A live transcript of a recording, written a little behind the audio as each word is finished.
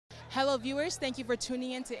Hello viewers, thank you for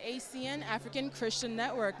tuning in to ACN African Christian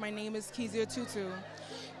Network. My name is Kizia Tutu.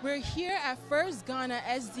 We're here at First Ghana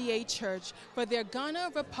SDA Church for their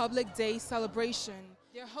Ghana Republic Day celebration.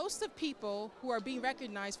 They're hosts of people who are being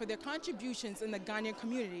recognized for their contributions in the Ghanaian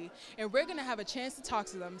community, and we're going to have a chance to talk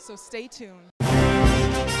to them, so stay tuned.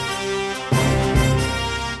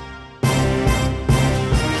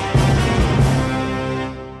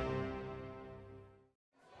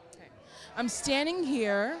 I'm standing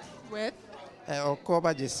here with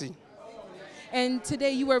Okoba Jesse. And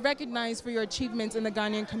today you were recognized for your achievements in the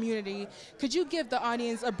Ghanaian community. Could you give the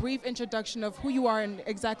audience a brief introduction of who you are and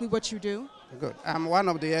exactly what you do? Good. I'm one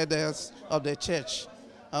of the elders of the church,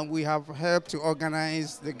 and we have helped to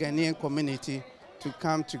organize the Ghanaian community to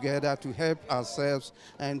come together to help ourselves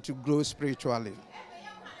and to grow spiritually.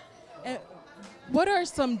 What are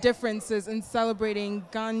some differences in celebrating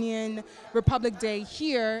Ghanaian Republic Day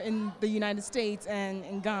here in the United States and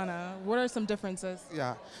in Ghana? What are some differences?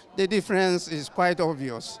 Yeah, the difference is quite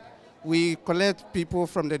obvious. We collect people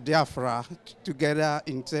from the diaspora together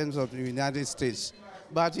in terms of the United States.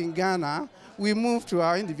 But in Ghana, we move to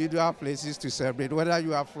our individual places to celebrate. Whether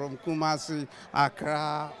you are from Kumasi,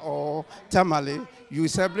 Accra, or Tamale, you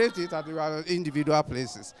celebrate it at your individual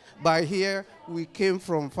places. But here, we came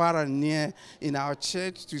from far and near in our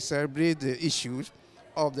church to celebrate the issues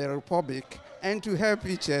of the Republic and to help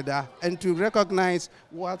each other and to recognize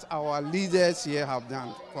what our leaders here have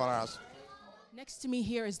done for us. Next to me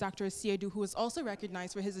here is Dr. Asiedu, who is also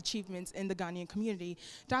recognized for his achievements in the Ghanaian community.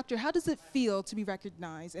 Doctor, how does it feel to be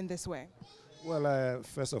recognized in this way? Well,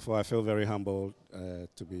 first of all, I feel very humbled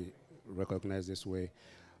to be recognized this way.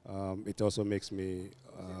 It also makes me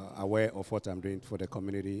aware of what I'm doing for the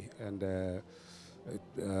community. And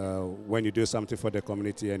when you do something for the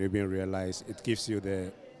community and you're being realized, it gives you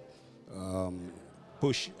the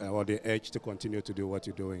push or the edge to continue to do what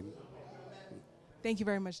you're doing. Thank you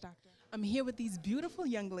very much, Doctor. I'm here with these beautiful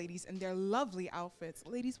young ladies in their lovely outfits.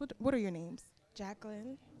 Ladies, what are your names?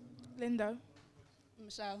 Jacqueline. Linda.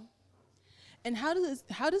 Michelle. And how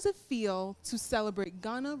does it feel to celebrate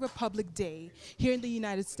Ghana Republic Day here in the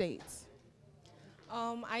United States?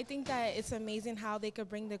 I think that it's amazing how they could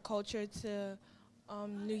bring the culture to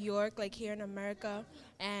New York, like here in America,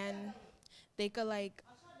 and they could like,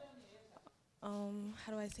 how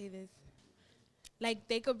do I say this? Like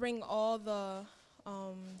they could bring all the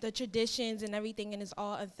traditions and everything, and it's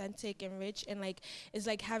all authentic and rich, and like it's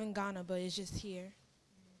like having Ghana, but it's just here.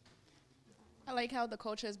 I like how the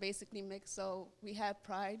culture is basically mixed, so we have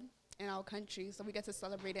pride in our country, so we get to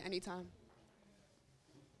celebrate it anytime.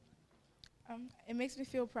 It makes me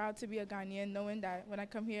feel proud to be a Ghanaian, knowing that when I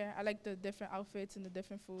come here, I like the different outfits and the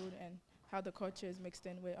different food and how the culture is mixed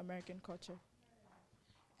in with American culture.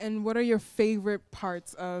 And what are your favorite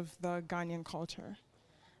parts of the Ghanaian culture?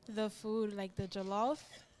 The food, like the jollof,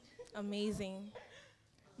 amazing.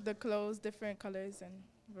 The clothes, different colors and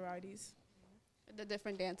varieties. The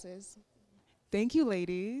different dances. Thank you,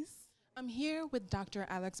 ladies. I'm here with Dr.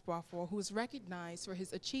 Alex Boafo, who is recognized for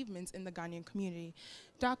his achievements in the Ghanaian community.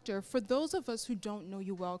 Doctor, for those of us who don't know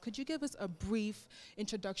you well, could you give us a brief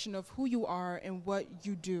introduction of who you are and what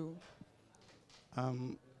you do?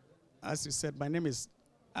 As you said, my name is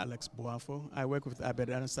Alex Boafo. I work with Albert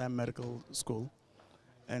Einstein Medical School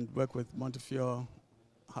and work with Montefiore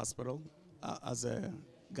Hospital as a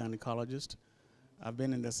gynecologist. I've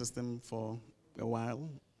been in the system for a while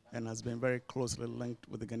and has been very closely linked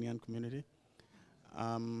with the Ghanaian community.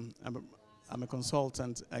 I'm a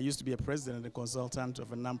consultant. I used to be a president and consultant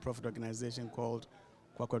of a non-profit organization called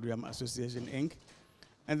Kwakwadriam Association, Inc.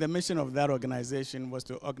 And the mission of that organization was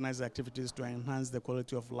to organize activities to enhance the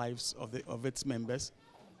quality of lives of its members,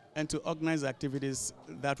 and to organize activities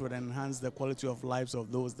that would enhance the quality of lives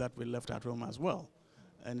of those that we left at home as well.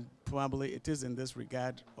 And probably it is in this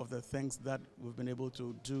regard of the things that we've been able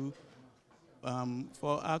to do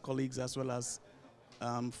for our colleagues as well as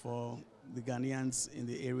for the Ghanaians in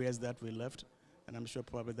the areas that we left. And I'm sure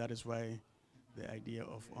probably that is why the idea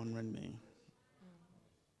of honoring me.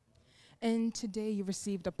 And today you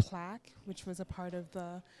received a plaque, which was a part of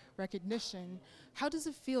the recognition. How does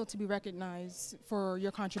it feel to be recognized for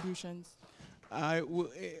your contributions?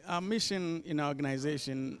 Our mission in our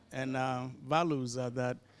organization and our values are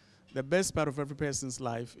that the best part of every person's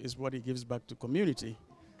life is what he gives back to community.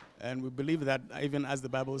 And we believe that, even as the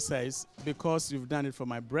Bible says, because you've done it for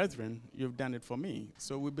my brethren, you've done it for me.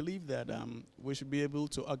 So we believe that we should be able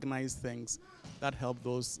to organize things that help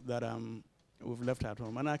those that we've left at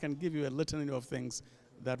home. And I can give you a litany of things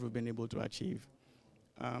that we've been able to achieve.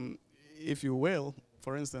 If you will,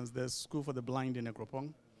 for instance, there's School for the Blind in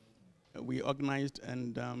Ekropong. we organized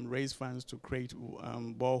and raised funds to create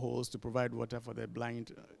boreholes to provide water for the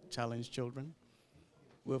blind challenged children.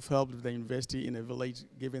 We've helped with the university in a village,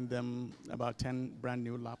 giving them about 10 brand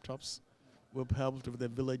new laptops. We've helped with the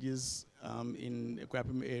villages in the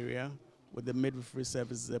Kwapim area with the midwifery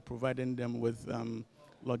services, providing them with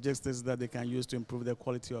logistics that they can use to improve the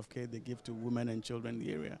quality of care they give to women and children in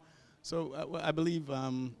the area. So I believe,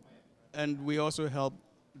 and we also help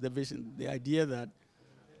the vision, the idea that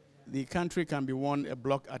the country can be won a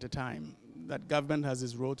block at a time, that government has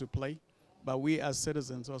its role to play, but we as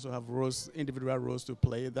citizens also have roles, individual roles to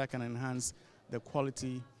play that can enhance the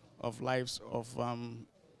quality of lives of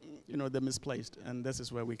the misplaced, and this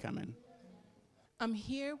is where we come in. I'm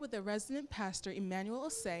here with the resident pastor, Emmanuel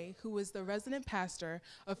Osei, who is the resident pastor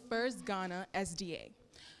of First Ghana SDA.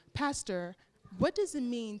 Pastor, what does it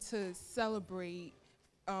mean to celebrate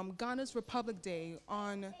Ghana's Republic Day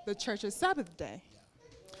on the church's Sabbath day?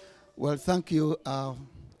 Well, thank you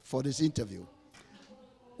for this interview.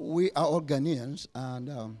 We are all Ghanaians,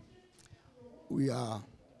 and we are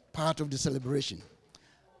part of the celebration.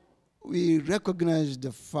 We recognize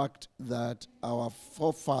the fact that our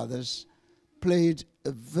forefathers played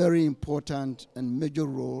a very important and major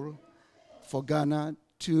role for Ghana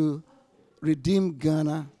to redeem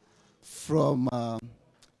Ghana from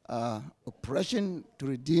oppression, to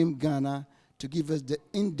redeem Ghana, to give us the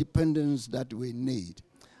independence that we need.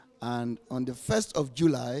 And on the 1st of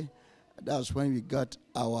July, that's when we got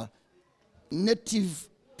our native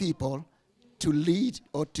people to lead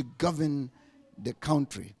or to govern the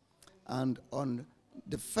country. And on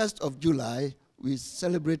the 1st of July, we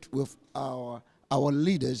celebrate with our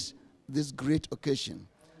leaders this great occasion.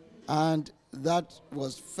 And that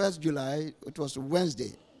was 1st July, it was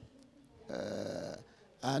Wednesday.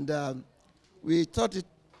 We thought it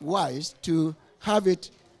wise to have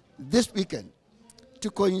it this weekend to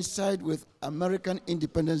coincide with American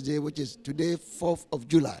Independence Day, which is today, 4th of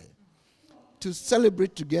July, to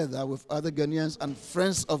celebrate together with other Ghanaians and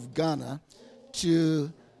friends of Ghana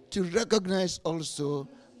to recognize also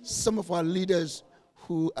some of our leaders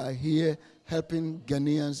who are here helping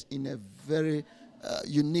Ghanaians in a very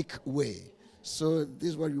unique way. So this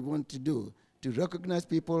is what we want to do, to recognize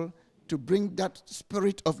people, to bring that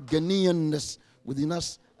spirit of Ghanaianness within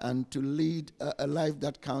us, and to lead a life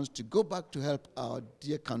that counts, to go back to help our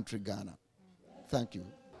dear country, Ghana. Thank you.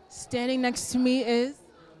 Standing next to me is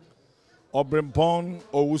Obrimpon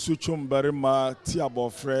Owusuchumberima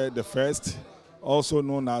Tiabofre the First, also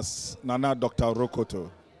known as Nana Dr. Rokoto.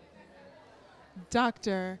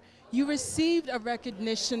 Doctor. You received a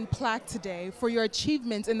recognition plaque today for your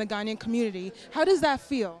achievements in the Ghanaian community. How does that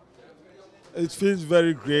feel? It feels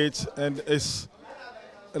very great, and it's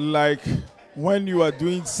like when you are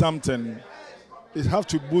doing something, it has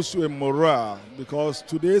to boost your morale, because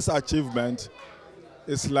today's achievement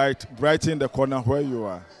is like brightening the corner where you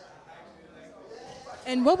are.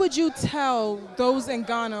 And what would you tell those in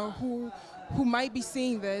Ghana who might be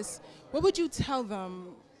seeing this? What would you tell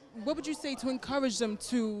them? What would you say to encourage them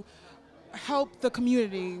to help the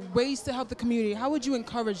community, ways to help the community? How would you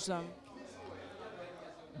encourage them?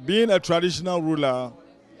 Being a traditional ruler,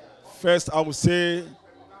 first I would say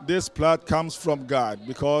this plaque comes from God,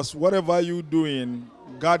 because whatever you're doing,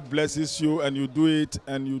 God blesses you and you do it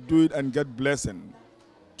and get blessing.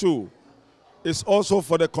 2, it's also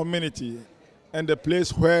for the community and the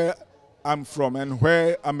place where I'm from and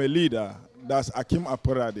where I'm a leader. That's Akim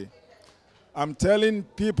Aparade. I'm telling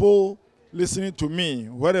people listening to me,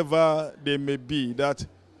 wherever they may be, that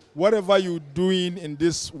whatever you're doing in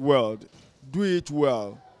this world, do it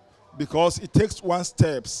well, because it takes 1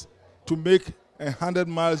 step to make 100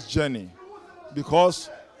 miles journey. Because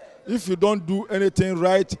if you don't do anything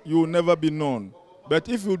right, you will never be known. But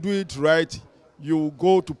if you do it right, you will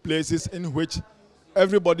go to places in which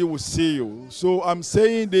everybody will see you. So I'm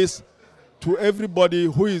saying this to everybody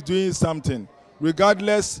who is doing something,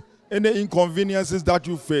 regardless any inconveniences that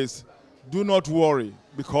you face, do not worry,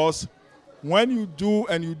 because when you do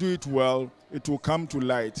and you do it well, it will come to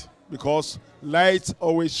light, because light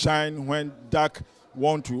always shine when dark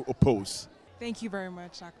want to oppose. Thank you very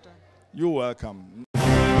much, Doctor. You're welcome.